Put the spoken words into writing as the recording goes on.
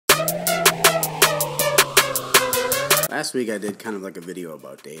Last week I did kind of like a video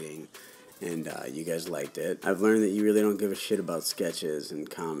about dating, and you guys liked it. I've learned that you really don't give a shit about sketches and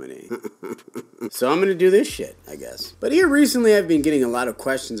comedy. So I'm gonna do this shit, I guess. But here recently I've been getting a lot of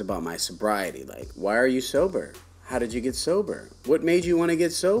questions about my sobriety, like, why are you sober? How did you get sober? What made you want to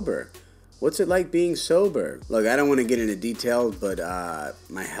get sober? What's it like being sober? Look, I don't want to get into details, but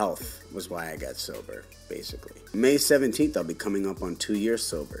my health was why I got sober, basically. May 17th, I'll be coming up on 2 years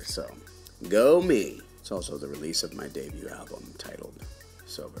sober, so go me. It's also the release of my debut album titled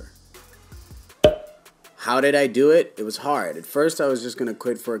Sober. How did I do it? It was hard. At first, I was just going to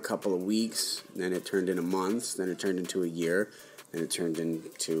quit for a couple of weeks. Then it turned into months. Then it turned into a year. Then it turned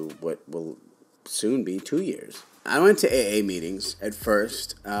into what will soon be 2 years. I went to AA meetings at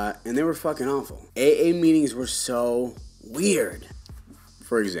first, and they were fucking awful. AA meetings were so weird.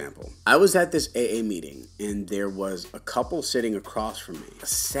 For example, I was at this AA meeting, and there was a couple sitting across from me.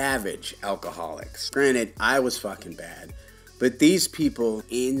 Savage alcoholics. Granted, I was fucking bad. But these people,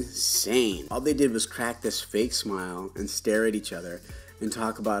 insane. All they did was crack this fake smile and stare at each other and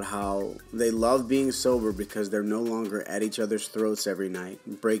talk about how they love being sober because they're no longer at each other's throats every night,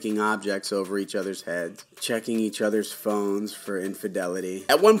 breaking objects over each other's heads, checking each other's phones for infidelity.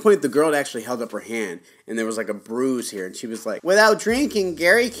 At one point, the girl actually held up her hand, and there was like a bruise here, and she was like, "Without drinking,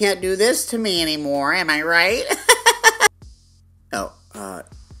 Gary can't do this to me anymore, am I right?"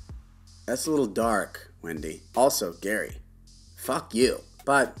 That's a little dark, Wendy. Also, Gary, fuck you.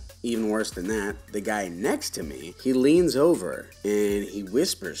 But even worse than that, the guy next to me, he leans over and he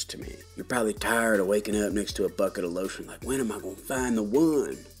whispers to me, "You're probably tired of waking up next to a bucket of lotion. Like, when am I gonna find the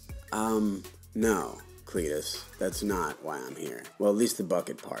one?" No, Cletus, that's not why I'm here. Well, at least the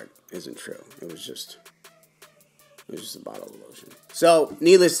bucket part isn't true. It was just a bottle of lotion. So,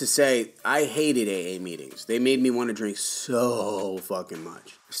 needless to say, I hated AA meetings. They made me want to drink so fucking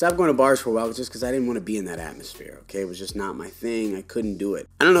much. I stopped going to bars for a while just because I didn't want to be in that atmosphere, okay? It was just not my thing. I couldn't do it.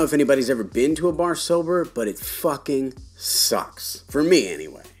 I don't know if anybody's ever been to a bar sober, but it fucking sucks. For me,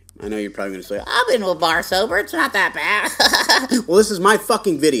 anyway. I know you're probably going to say, "I've been to a bar sober. It's not that bad." Well, this is my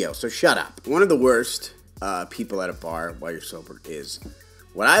fucking video, so shut up. One of the worst people at a bar while you're sober is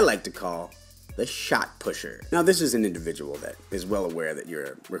what I like to call the shot pusher. Now, this is an individual that is well aware that you're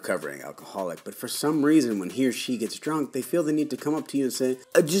a recovering alcoholic, but for some reason, when he or she gets drunk, they feel the need to come up to you and say,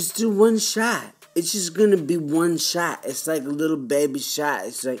 "Just do one shot. It's just gonna be one shot. It's like a little baby shot.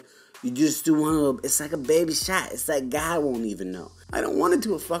 It's like, you just do one little, it's like a baby shot. It's like God won't even know." I don't want to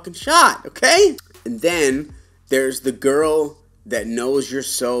do a fucking shot, okay? And then there's the girl that knows you're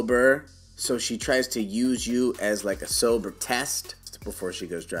sober, so she tries to use you as like a sober test before she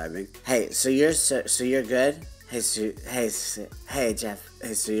goes driving. "Hey, so you're good? Hey, Jeff.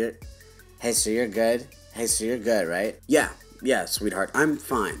 So you're good? Hey, so you're good, right?" Yeah, sweetheart, I'm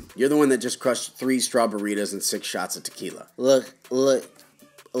fine. You're the one that just crushed 3 strawberries and 6 shots of tequila. Look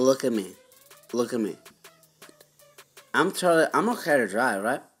at me. I'm okay to drive,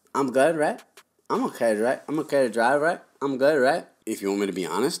 right? I'm good, right? I'm okay to drive, right? I'm good, right? If you want me to be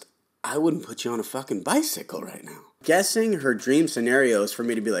honest, I wouldn't put you on a fucking bicycle right now. Guessing her dream scenario is for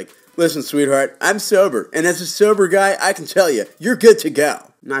me to be like, "Listen, sweetheart, I'm sober, and as a sober guy, I can tell you, you're good to go."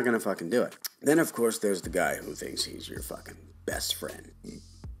 I'm not gonna fucking do it. Then, of course, there's the guy who thinks he's your fucking best friend.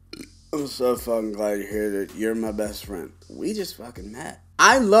 "I'm so fucking glad you're here, dude. You're my best friend. We just fucking met."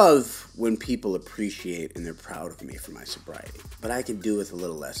 I love when people appreciate and they're proud of me for my sobriety, but I could do with a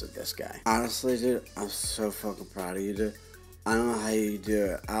little less of this guy. Honestly, dude, I'm so fucking proud of you, dude. I don't know how you do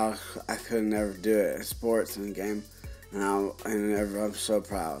it. I could never do it in sports and game, and I'm so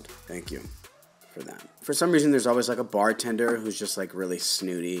proud. Thank you for that. For some reason, there's always like a bartender who's just like really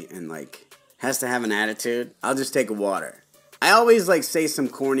snooty and like has to have an attitude. I'll just take a water. I always like say some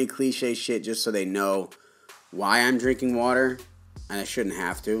corny cliche shit just so they know why I'm drinking water. And I shouldn't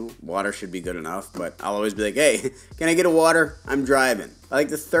have to. Water should be good enough, but I'll always be like, "Hey, can I get a water? I'm driving." Like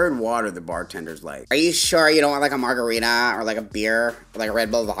the third water, the bartender's like, "Are you sure you don't want like a margarita or like a beer or like a Red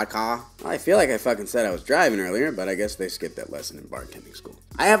Bull vodka?" Well, I feel like I fucking said I was driving earlier, but I guess they skipped that lesson in bartending school.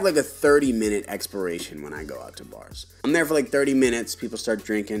 I have like a 30-minute expiration when I go out to bars. I'm there for like 30 minutes, people start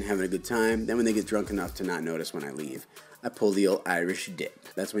drinking, having a good time. Then when they get drunk enough to not notice when I leave, I pull the old Irish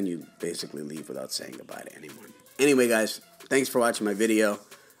dip. That's when you basically leave without saying goodbye to anyone. Anyway, guys, thanks for watching my video.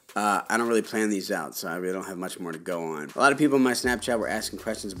 I don't really plan these out, so I really don't have much more to go on. A lot of people in my Snapchat were asking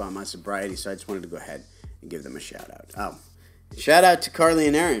questions about my sobriety, so I just wanted to go ahead and give them a shout out. Oh, shout out to Carly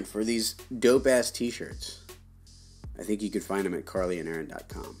and Aaron for these dope-ass t-shirts. I think you could find them at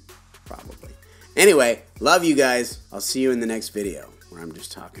carlyandaaron.com, probably. Anyway, love you guys. I'll see you in the next video where I'm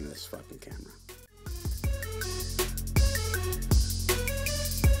just talking to this fucking camera.